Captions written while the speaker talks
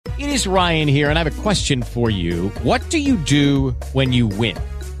It is Ryan here, and I have a question for you. What do you do when you win?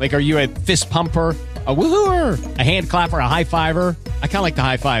 Like, are you a fist pumper, a woohooer, a hand clapper, a high fiver? I kind of like the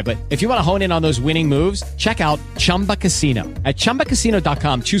high five, but if you want to hone in on those winning moves, check out Chumba Casino. At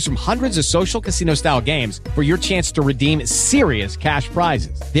ChumbaCasino.com, choose from hundreds of social casino-style games for your chance to redeem serious cash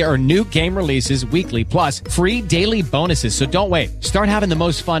prizes. There are new game releases weekly, plus free daily bonuses. So don't wait. Start having the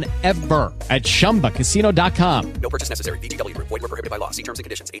most fun ever at ChumbaCasino.com. No purchase necessary. VGW. Void where prohibited by law. See terms and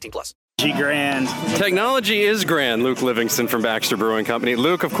conditions. 18+. Grand. Technology is grand. Luke Livingston from Baxter Brewing Company.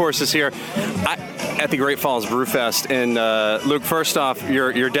 Luke, of course, is here at the Great Falls Brewfest. And Luke, first off,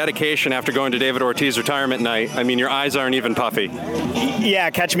 your dedication after going to David Ortiz retirement night. I mean, your eyes aren't even puffy. Yeah,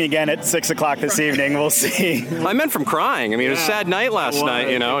 catch me again at 6 o'clock this evening. We'll see. I meant from crying. I mean, it was a sad night last night.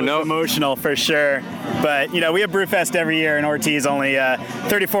 You know, no emotional for sure. But we have Brewfest every year, and Ortiz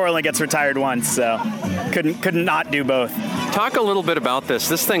 34 only gets retired once, so couldn't not do both. Talk a little bit about this.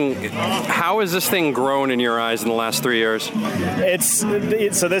 This thing, how has this thing grown in your eyes in the last 3 years?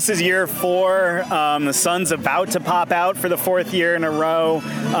 So this is year 4. The sun's about to pop out for the 4th year in a row,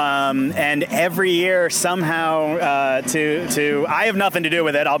 and every year somehow I have nothing to do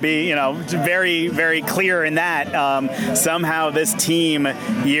with it. I'll be very, very clear in that. Somehow this team,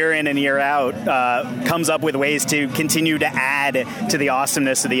 year in and year out, comes up with ways to continue to add to the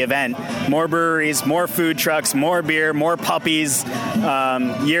awesomeness of the event. More breweries, more food trucks, more beer, more puppies,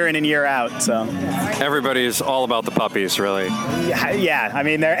 year in and year out. So everybody's all about the puppies, really. Yeah. I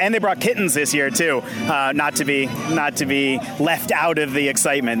mean, they brought kittens this year too, not to be left out of the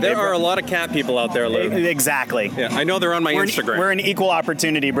excitement. There are a lot of cat people out there, Luke. Exactly. Yeah, I know they're on my Instagram. We're an equal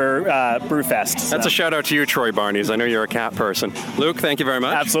opportunity Brewfest. So. That's a shout out to you, Troy Barneys. I know you're a cat person. Luke, thank you very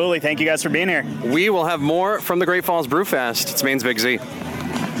much. Absolutely. Thank you guys for being here. We will have more from the Great Falls Brewfest. It's Maine's Big Z.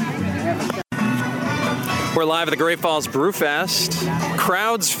 We're live at the Great Falls Brewfest.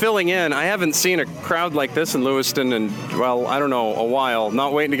 Crowds filling in. I haven't seen a crowd like this in Lewiston in, I don't know, a while.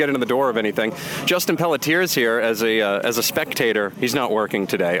 Not waiting to get into the door of anything. Justin Pelletier's here as a spectator. He's not working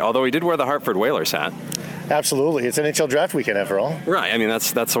today, although he did wear the Hartford Whalers hat. Absolutely. It's NHL draft weekend after all. Right. I mean,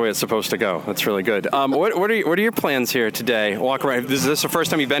 that's the way it's supposed to go. That's really good. What are your plans here today? Walk around. Is this the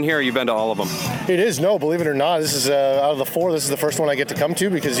first time you've been here, or you've been to all of them? It is. No, believe it or not. This is out of the 4. This is the first one I get to come to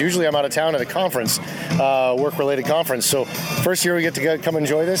because usually I'm out of town at a conference, work-related conference. So first year we get to come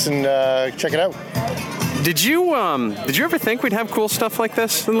enjoy this and check it out. Did you ever think we'd have cool stuff like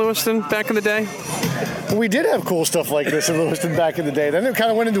this in Lewiston back in the day? We did have cool stuff like this in Lewiston back in the day. Then it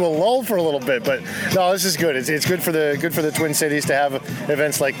kind of went into a lull for a little bit, but no, this is good. It's good for the Twin Cities to have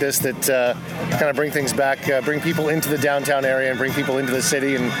events like this that kind of bring things back, bring people into the downtown area and bring people into the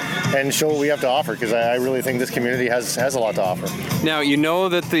city and show what we have to offer, because I really think this community has a lot to offer. Now, you know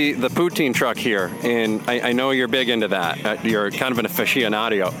that the poutine truck here, and I know you're big into that. You're kind of an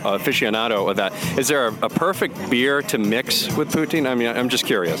aficionado of that. Is there a perfect beer to mix with poutine? I mean, I'm just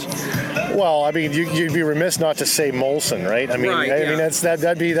curious. Well, I mean, you'd be remiss not to say Molson, right? I mean, right, I mean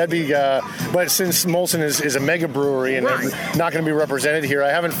that'd be. But since Molson is a mega brewery and not going to be represented here, I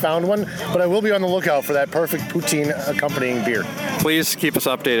haven't found one. But I will be on the lookout for that perfect poutine accompanying beer. Please keep us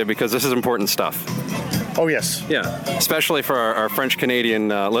updated because this is important stuff. Oh, yes. Yeah, especially for our French-Canadian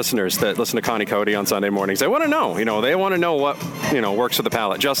listeners that listen to Connie Cody on Sunday mornings. They want to know, they want to know what, works with the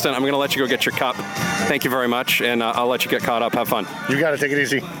palate. Justin, I'm going to let you go get your cup. Thank you very much, and I'll let you get caught up. Have fun. You got to take it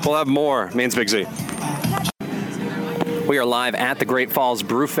easy. We'll have more. Maine's Big Z. We are live at the Great Falls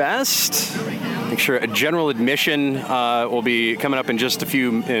Brewfest. Make sure a general admission will be coming up in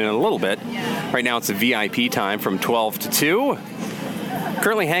a little bit. Right now it's a VIP time from 12 to 2.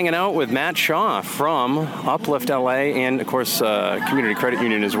 Currently hanging out with Matt Shaw from Uplift LA and, of course, Community Credit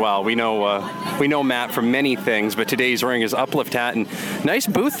Union as well. We know Matt from many things, but today he's wearing his Uplift hat and nice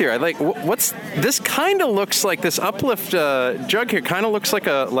booth here. I like what's this? Kind of looks like this Uplift jug here. Kind of looks like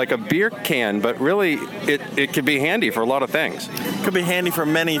a beer can, but really it could be handy for a lot of things. Could be handy for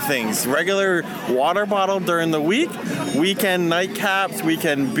many things. Regular water bottle during the week, weekend nightcaps,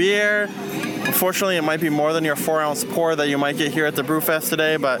 weekend beer. Unfortunately, it might be more than your 4-ounce pour that you might get here at the Brewfest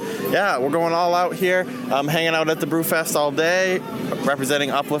today, but yeah, we're going all out here. I'm hanging out at the Brewfest all day,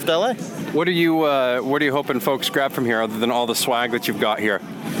 representing Uplift LA. What are you hoping folks grab from here other than all the swag that you've got here?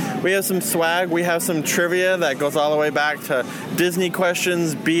 We have some swag. We have some trivia that goes all the way back to Disney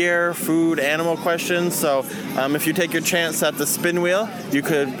questions, beer, food, animal questions. So if you take your chance at the spin wheel, you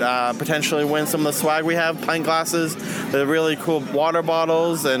could potentially win some of the swag we have, pint glasses, the really cool water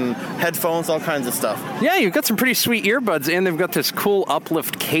bottles, and headphones, all kinds of stuff. Yeah, you've got some pretty sweet earbuds, and they've got this cool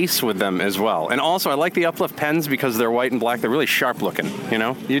Uplift case with them as well. And also, I like the Uplift pens because they're white and black. They're really sharp looking,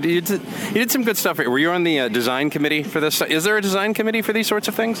 You did some good stuff here. Were you on the design committee for this? Is there a design committee for these sorts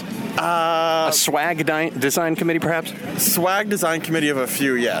of things? A swag design committee, perhaps? Swag design committee of a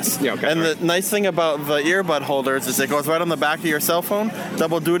few, yes. Yeah, okay, and right. the nice thing about the earbud holders is it goes right on the back of your cell phone.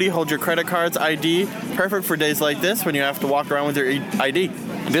 Double duty, hold your credit cards, ID. Perfect for days like this when you have to walk around with your ID.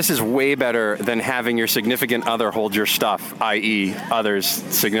 This is way better than having your significant other hold your stuff, i.e.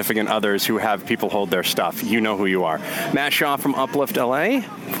 significant others who have people hold their stuff. You know who you are. Matt Shaw from Uplift LA.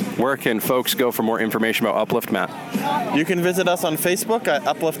 Where can folks go for more information about Uplift, Matt? You can visit us on Facebook at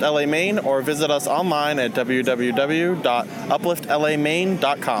Uplift LA Maine or visit us online at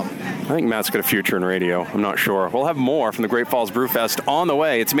www.upliftlamaine.com. I think Matt's got a future in radio. I'm not sure. We'll have more from the Great Falls Brewfest on the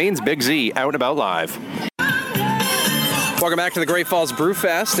way. It's Maine's Big Z, out and about live. Welcome back to the Great Falls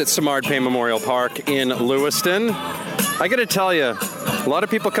Brewfest at Simard Payne Memorial Park in Lewiston. I got to tell you, a lot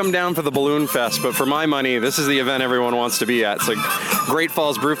of people come down for the Balloon Fest, but for my money, this is the event everyone wants to be at. So Great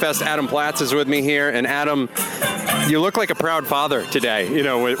Falls Brewfest. Adam Platz is with me here, and Adam, you look like a proud father today,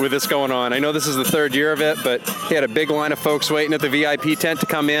 with this going on. I know this is the third year of it, but he had a big line of folks waiting at the VIP tent to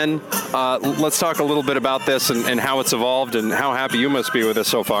come in. Let's talk a little bit about this and how it's evolved and how happy you must be with this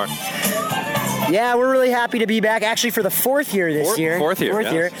so far. Yeah, we're really happy to be back, actually for the fourth year this year. Fourth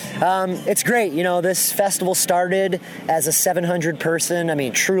year. It's great. This festival started as a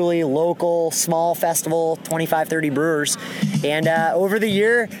 700-person, truly local, small festival, 25, 30 brewers. And over the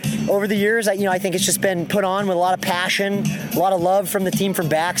years, I think it's just been put on with a lot of passion, a lot of love from the team from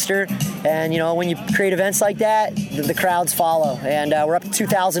Baxter. And, when you create events like that, the crowds follow. And we're up to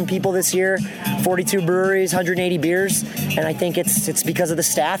 2,000 people this year, 42 breweries, 180 beers. And I think it's because of the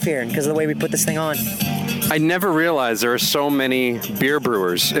staff here and because of the way we put this thing on. I never realized there are so many beer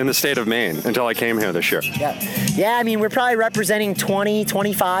brewers in the state of Maine until I came here this year. Yeah, we're probably representing 20,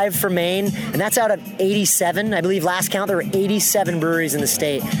 25 for Maine, and that's out of 87. I believe last count there were 87 breweries in the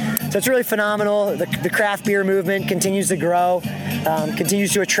state. So it's really phenomenal. The craft beer movement continues to grow,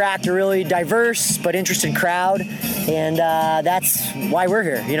 continues to attract a really diverse but interested crowd, and that's why we're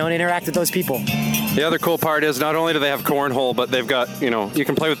here, and interact with those people. The other cool part is not only do they have cornhole, but they've got, you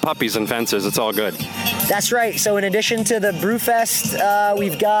can play with puppies and fences. It's all good. That's right. So in addition to the Brewfest,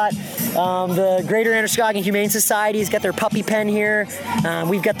 we've got the Greater Androscoggin Humane Society's got their puppy pen here.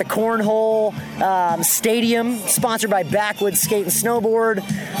 We've got the Cornhole Stadium, sponsored by Backwoods Skate and Snowboard.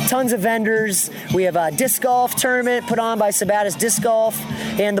 Tons of vendors. We have a disc golf tournament put on by Sabatis Disc Golf,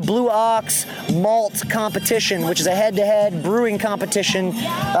 and the Blue Ox Malt Competition, which is a head-to-head brewing competition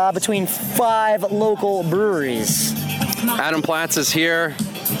between 5 local breweries. Adam Platz is here.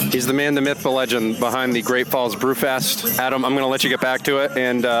 He's the man, the myth, the legend behind the Great Falls Brewfest. Adam, I'm going to let you get back to it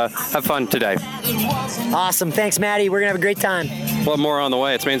and have fun today. Awesome. Thanks, Maddie. We're going to have a great time. We'll have more on the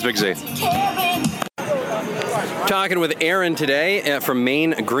way. It's Maine's Big Z. Talking with Aaron today from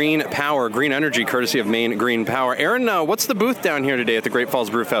Maine Green Power, green energy courtesy of Maine Green Power. Aaron, what's the booth down here today at the Great Falls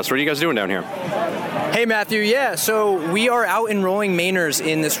Brewfest? What are you guys doing down here? Hey, Matthew. Yeah, so we are out enrolling Mainers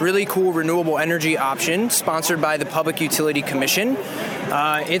in this really cool renewable energy option sponsored by the Public Utility Commission.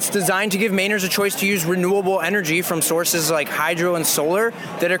 It's designed to give Mainers a choice to use renewable energy from sources like hydro and solar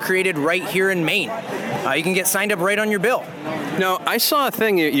that are created right here in Maine. You can get signed up right on your bill. Now, I saw a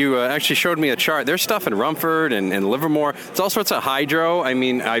thing, you actually showed me a chart. There's stuff in Rumford and Livermore. It's all sorts of hydro.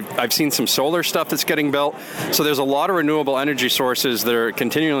 I've seen some solar stuff that's getting built. So there's a lot of renewable energy sources that are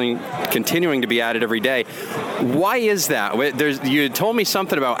continuing to be added every day. Why is that? You told me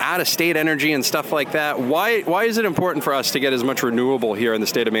something about out-of-state energy and stuff like that. Why is it important for us to get as much renewable here in the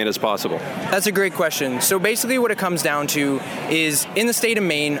state of Maine as possible? That's a great question. So basically what it comes down to is in the state of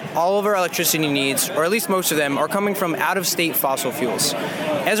Maine, all of our electricity needs, or at least most of them, are coming from out-of-state fossil fuels.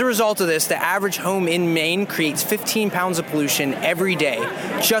 As a result of this, the average home in Maine creates 15 pounds of pollution every day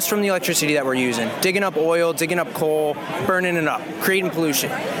just from the electricity that we're using. Digging up oil, digging up coal, burning it up, creating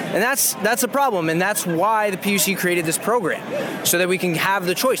pollution. And that's a problem, and that's why the PUC created this program, so that we can have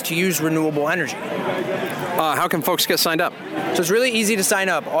the choice to use renewable energy. How can folks get signed up? So it's really easy to sign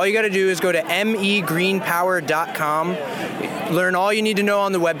up. All you got to do is go to megreenpower.com, learn all you need to know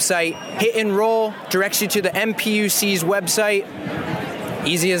on the website, hit enroll, directs you to the MPUC's website.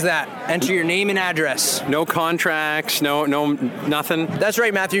 Easy as that. Enter your name and address. No contracts, no nothing? That's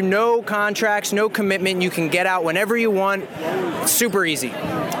right, Matthew. No contracts, no commitment. You can get out whenever you want. It's super easy.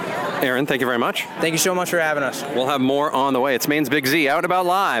 Aaron, thank you very much. Thank you so much for having us. We'll have more on the way. It's Maine's Big Z, out and about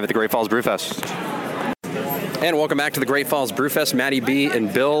live at the Great Falls Brewfest. And welcome back to the Great Falls Brewfest. Maddie B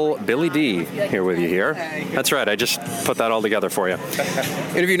and Billy D here with you here. That's right, I just put that all together for you.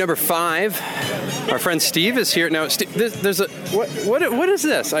 Interview number 5. Our friend Steve is here. Now, Steve, there's a, what is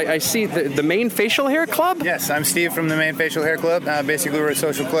this? I see the Maine Facial Hair Club? Yes, I'm Steve from the Maine Facial Hair Club. Basically, we're a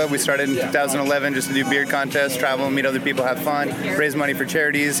social club. We started in 2011 just to do beard contests, travel, meet other people, have fun, raise money for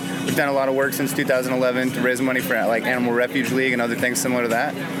charities. We've done a lot of work since 2011 to raise money for like Animal Refuge League and other things similar to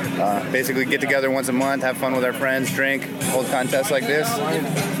that. Basically, get together once a month, have fun with our friends, drink, hold contests like this.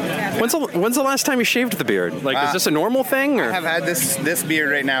 When's the last time you shaved the beard? Like, is this a normal thing? Or? I have had this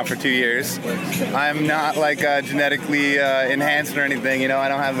beard right now for 2 years. I'm not like genetically enhanced or anything. You know, I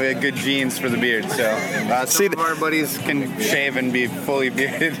don't have good genes for the beard. So some of our buddies can shave and be fully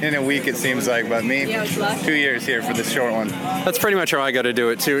bearded in a week, it seems like. But me, 2 years here for this short one. That's pretty much how I got to do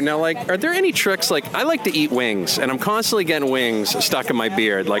it too. Now, like, are there any tricks? Like, I like to eat wings, and I'm constantly getting wings stuck in my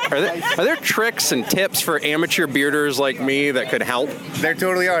beard. Like, are there tricks and tips for amateur bearders like me that could help? There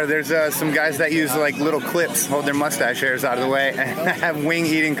totally are. There's some guys that use like little clips, hold their mustache hairs out of the way, and have wing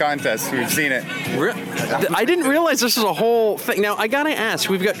eating contests. We've seen it. I didn't realize this is a whole thing. Now, I gotta ask,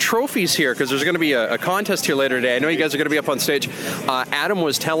 we've got trophies here because there's going to be a contest here later today. I know you guys are going to be up on stage. Adam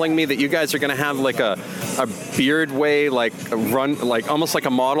was telling me that you guys are going to have like a beard way, like a run, like almost like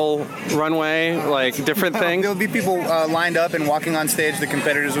a model runway, like different things. There'll be people lined up and walking on stage. The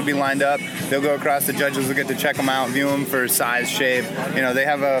competitors will be lined up. They'll go across. The judges will get to check them out, view them for size, shape. You know, they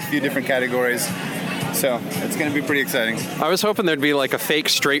have a few different categories. So it's going to be pretty exciting. I was hoping there'd be like a fake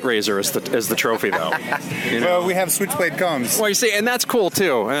straight razor as the trophy, though. You know? Well, we have switchblade combs. Well, you see, and that's cool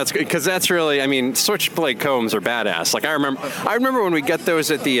too. And that's because that's really, I mean, switchblade combs are badass. Like I remember when we get those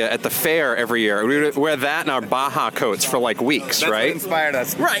at the fair every year. We would wear that in our Baja coats for like weeks, that's right? What inspired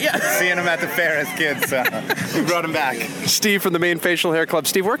us. Right. Yeah. Seeing them at the fair as kids, we brought them back. Steve from the Maine Facial Hair Club.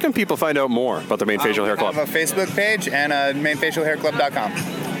 Steve, where can people find out more about the Maine Facial Hair Club? We have a Facebook page and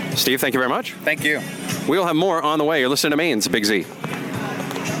mainfacialhairclub.com. Steve, thank you very much. Thank you. We'll have more on the way. You're listening to Maine's Big Z.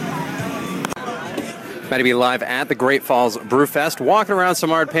 Maddie B live at the Great Falls Brewfest, walking around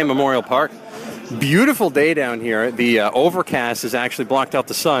Samard Payne Memorial Park. Beautiful day down here. The overcast has actually blocked out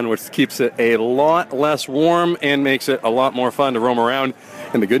the sun, which keeps it a lot less warm and makes it a lot more fun to roam around.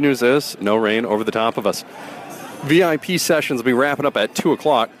 And the good news is, no rain over the top of us. VIP sessions will be wrapping up at 2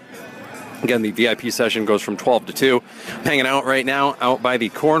 o'clock. Again, the VIP session goes from 12 to 2. I'm hanging out right now out by the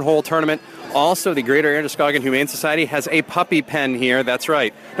Cornhole Tournament. Also, the Greater Androscoggin Humane Society has a puppy pen here. That's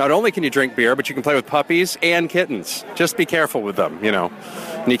right. Not only can you drink beer, but you can play with puppies and kittens. Just be careful with them, you know.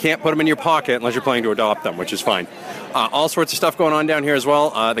 And you can't put them in your pocket unless you're planning to adopt them, which is fine. All sorts of stuff going on down here as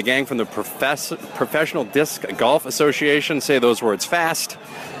well. The gang from the Professional Disc Golf Association, say those words fast.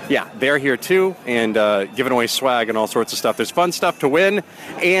 Yeah, they're here too, and giving away swag and all sorts of stuff. There's fun stuff to win,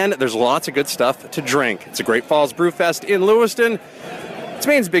 and there's lots of good stuff to drink. It's a Great Falls Brewfest in Lewiston. It's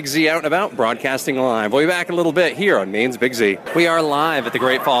Maine's Big Z out and about, broadcasting live. We'll be back in a little bit here on Maine's Big Z. We are live at the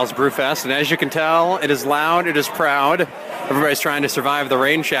Great Falls Brewfest, and as you can tell, it is loud, it is proud. Everybody's trying to survive the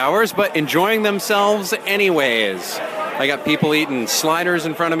rain showers, but enjoying themselves anyways. I got people eating sliders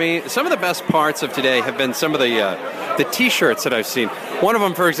in front of me. Some of the best parts of today have been some of the T-shirts that I've seen. One of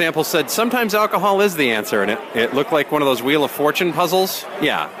them, for example, said, "Sometimes alcohol is the answer," and it looked like one of those Wheel of Fortune puzzles.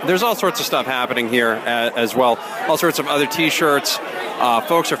 Yeah, there's all sorts of stuff happening here as well. All sorts of other T-shirts.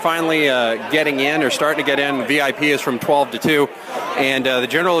 Folks are finally getting in or starting to get in. VIP is from 12 to 2, and the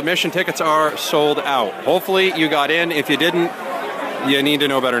general admission tickets are sold out. Hopefully you got in. If you didn't, you need to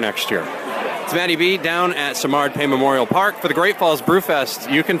know better next year. It's Maddie B down at Samard Payne Memorial Park for the Great Falls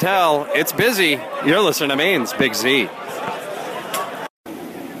Brewfest. You can tell it's busy. You're listening to Maine's Big Z.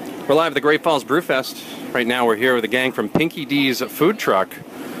 We're live at the Great Falls Brewfest. Right now we're here with a gang from Pinky D's food truck.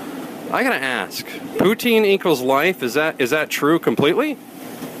 I gotta ask, poutine equals life? Is that true completely?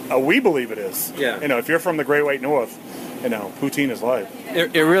 We believe it is. Yeah. You know, if you're from the Great White North, you know, poutine is life.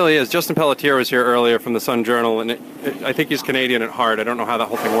 It really is. Justin Pelletier was here earlier from the Sun Journal, and I think he's Canadian at heart. I don't know how that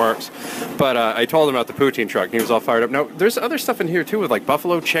whole thing works. But I told him about the poutine truck, and he was all fired up. Now, there's other stuff in here, too, with like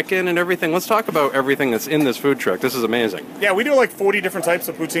buffalo chicken and everything. Let's talk about everything that's in this food truck. This is amazing. Yeah, we do like 40 different types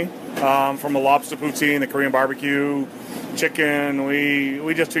of poutine, from the lobster poutine, the Korean barbecue, chicken.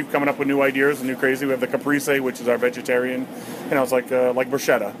 We just keep coming up with new ideas and new crazy. We have the caprese, which is our vegetarian. You know, it's like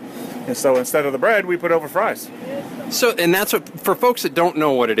bruschetta. And so instead of the bread, we put over fries. So, and that's what, for folks that don't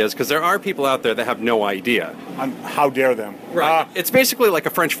know what it is, because there are people out there that have no idea. How dare them? Right. It's basically like a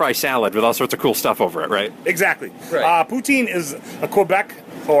French fry salad with all sorts of cool stuff over it, right? Exactly. Right. Poutine is a Quebec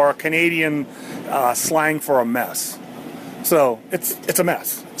or a Canadian slang for a mess. So it's a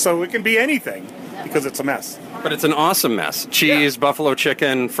mess. So it can be anything because it's a mess. But it's an awesome mess. Cheese, buffalo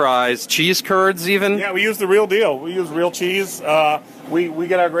chicken, fries, cheese curds even. Yeah, we use the real deal. We use real cheese. We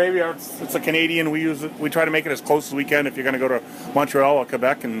get our gravy. It's a Canadian. We try to make it as close as we can if you're going to go to Montreal or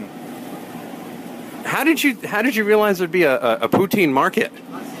Quebec. And how did you realize there'd be a poutine market?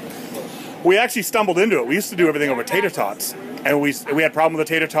 We actually stumbled into it. We used to do everything over tater tots, and we had a problem with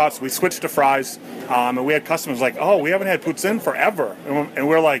the tater tots. We switched to fries, and we had customers like, "Oh, we haven't had poutine forever," and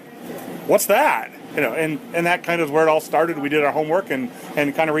we're like, "What's that?" And that kind of is where it all started. We did our homework and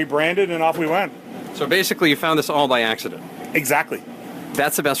kind of rebranded, and off we went. So basically, you found this all by accident. Exactly.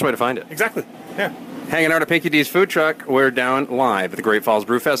 That's the best way to find it. Exactly. Yeah. Hanging out at Pinky D's food truck. We're down live at the Great Falls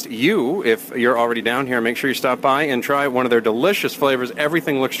Brewfest. If you're already down here, make sure you stop by and try one of their delicious flavors.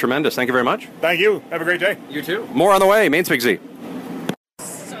 Everything looks tremendous. Thank you very much. Thank you. Have a great day. You too. More on the way. Maine's Big Z.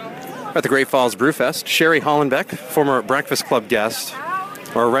 At the Great Falls Brewfest, Sherry Hollenbeck, former Breakfast Club guest,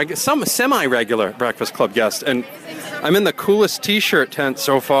 or some semi-regular Breakfast Club guest, and I'm in the coolest T-shirt tent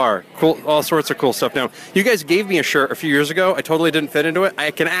so far. Cool, all sorts of cool stuff now. You guys gave me a shirt a few years ago. I totally didn't fit into it.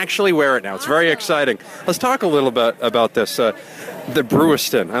 I can actually wear it now. It's very exciting. Let's talk a little bit about this. The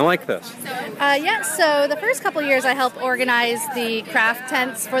Brewiston. I like this. So the first couple years I helped organize the craft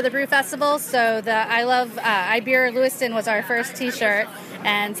tents for the Brew Festival. So the I Love iBeer Lewiston was our first T-shirt.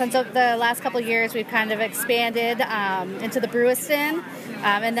 And since the last couple of years, we've kind of expanded into the Brewiston.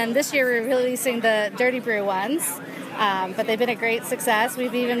 And then this year we're releasing the Dirty Brew ones. But they've been a great success.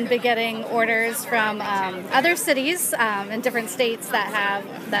 We've even been getting orders from other cities in different states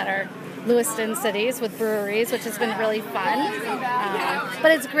that are Lewiston cities with breweries, which has been really fun.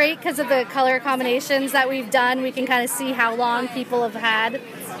 But it's great because of the color combinations that we've done. We can kind of see how long people have had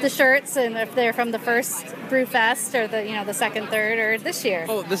the shirts and if they're from the first Brewfest or the second, third, or this year.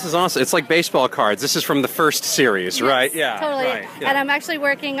 Oh, this is awesome. It's like baseball cards. This is from the first series, yes, right? Yeah, totally. Right, yeah. And I'm actually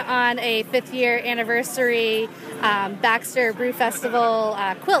working on a 5th year anniversary Baxter Brew Festival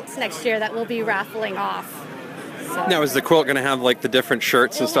quilt next year that we'll be raffling off. So. Now, is the quilt going to have like the different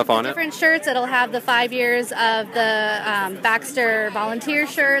shirts and stuff on it? Different shirts. It'll have the 5 years of the Baxter volunteer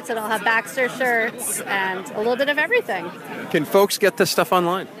shirts. It'll have Baxter shirts and a little bit of everything. Can folks get this stuff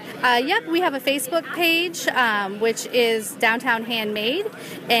online? Yep, we have a Facebook page, which is Downtown Handmade.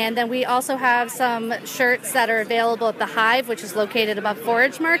 And then we also have some shirts that are available at the Hive, which is located above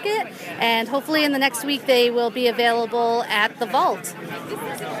Forage Market. And hopefully in the next week, they will be available at the Vault.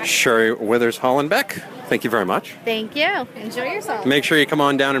 Sherry Withers Hollenbeck, thank you very much. Thank you. Enjoy yourself. Make sure you come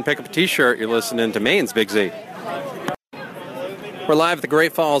on down and pick up a T-shirt. You're listening to Maine's Big Z. We're live at the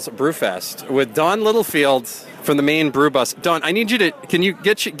Great Falls Brewfest with Don Littlefield from the Maine Brew Bus. Don, I need you to,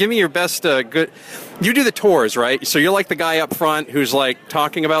 give me your best good, you do the tours, right? So you're like the guy up front who's like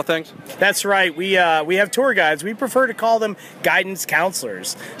talking about things? That's right. We have tour guides. We prefer to call them guidance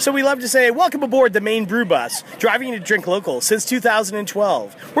counselors. So we love to say, welcome aboard the Maine Brew Bus, driving you to drink local since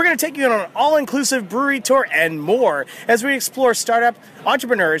 2012. We're going to take you on an all-inclusive brewery tour and more as we explore startup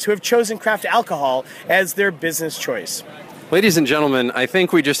entrepreneurs who have chosen craft alcohol as their business choice. Ladies and gentlemen, I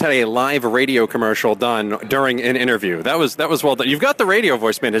think we just had a live radio commercial done during an interview. That was well done. You've got the radio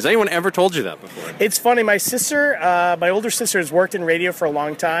voice, man. Has anyone ever told you that before? It's funny. My older sister has worked in radio for a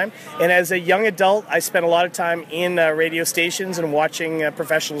long time, and as a young adult, I spent a lot of time in radio stations and watching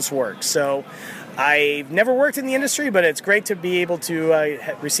professionals work. So I've never worked in the industry, but it's great to be able to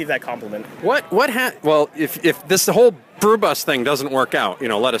receive that compliment. Well, if this whole Brew Bus thing doesn't work out,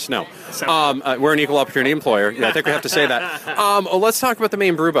 let us know. We're an equal opportunity employer. Yeah, I think we have to say that. Let's talk about the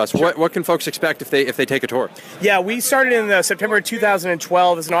Maine Brew Bus. Sure. What can folks expect if they take a tour? Yeah, we started in September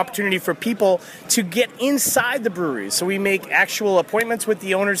 2012 as an opportunity for people to get inside the breweries. So we make actual appointments with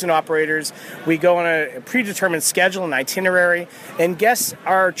the owners and operators. We go on a predetermined schedule and itinerary, and guests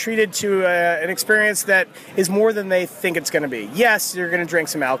are treated to an experience that is more than they think it's going to be. Yes, you're going to drink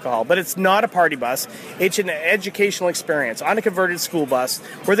some alcohol, but it's not a party bus. It's an educational experience on a converted school bus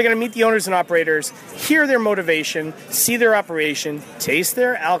where they're going to meet the owners and operators, hear their motivation, see their operation, taste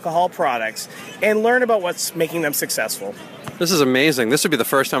their alcohol products, and learn about what's making them successful. This is amazing. This would be the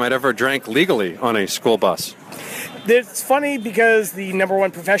first time I'd ever drank legally on a school bus. It's funny because the number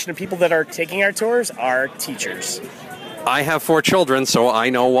one profession of people that are taking our tours are teachers. I have 4 children, so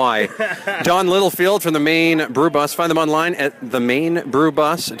I know why. Don Littlefield from the Maine Brew Bus. Find them online at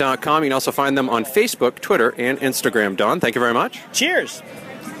themainbrewbus.com. You can also find them on Facebook, Twitter, and Instagram. Don, thank you very much. Cheers.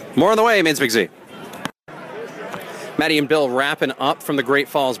 More on the way, Maine's Big Z. Maddie and Bill wrapping up from the Great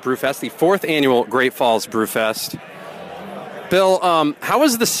Falls Brewfest, the 4th annual Great Falls Brewfest. Bill, how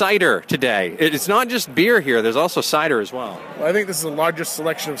was the cider today? It's not just beer here. There's also cider as well. Well, I think this is the largest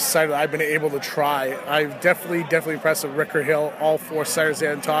selection of cider I've been able to try. I've definitely impressed with Ricker Hill, all 4 ciders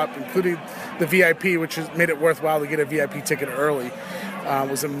there on top, including the VIP, which has made it worthwhile to get a VIP ticket early.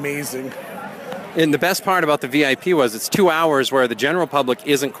 Was amazing. And the best part about the VIP was it's 2 hours where the general public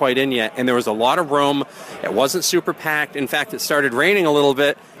isn't quite in yet, and there was a lot of room. It wasn't super packed. In fact, it started raining a little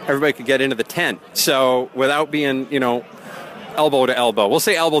bit. Everybody could get into the tent. So without being, elbow to elbow. We'll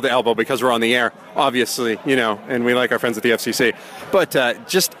say elbow to elbow because we're on the air, obviously, and we like our friends at the FCC. But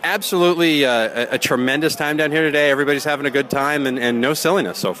just absolutely a tremendous time down here today. Everybody's having a good time and no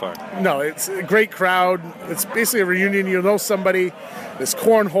silliness so far. No, it's a great crowd. It's basically a reunion. You'll know somebody. There's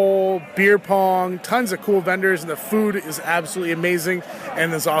cornhole, beer pong, tons of cool vendors, and the food is absolutely amazing.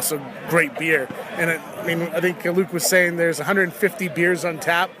 And there's also great beer. And I think Luke was saying there's 150 beers on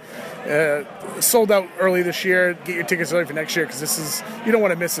tap. Sold out early this year. Get your tickets early for next year because you don't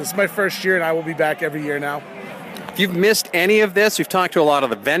want to miss this. It's my first year, and I will be back every year now. If you've missed any of this, we've talked to a lot of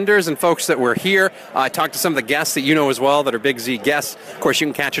the vendors and folks that were here. Talked to some of the guests that you know as well that are Big Z guests. Of course, you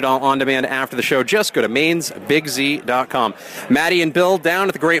can catch it all on demand after the show. Just go to mainsbigz.com. Maddie and Bill down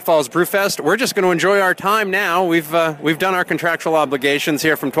at the Great Falls Brewfest. We're just going to enjoy our time now. We've done our contractual obligations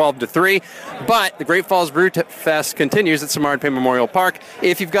here from 12 to 3, but the Great Falls Brewfest continues at Simard Payne Memorial Park.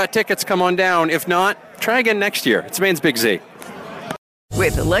 If you've got tickets, come on down. If not, try again next year. It's Maine's Big Z.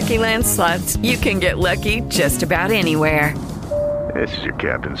 With the Lucky Land Slots, you can get lucky just about anywhere. This is your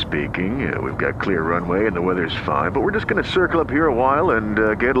captain speaking. We've got clear runway and the weather's fine, but we're just going to circle up here a while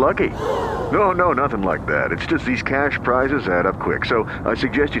and get lucky. No, nothing like that. It's just these cash prizes add up quick. So I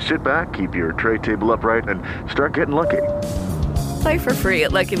suggest you sit back, keep your tray table upright, and start getting lucky. Play for free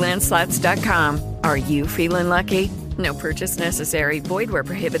at LuckyLandSlots.com. Are you feeling lucky? No purchase necessary. Void where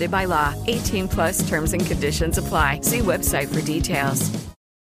prohibited by law. 18+ terms and conditions apply. See website for details.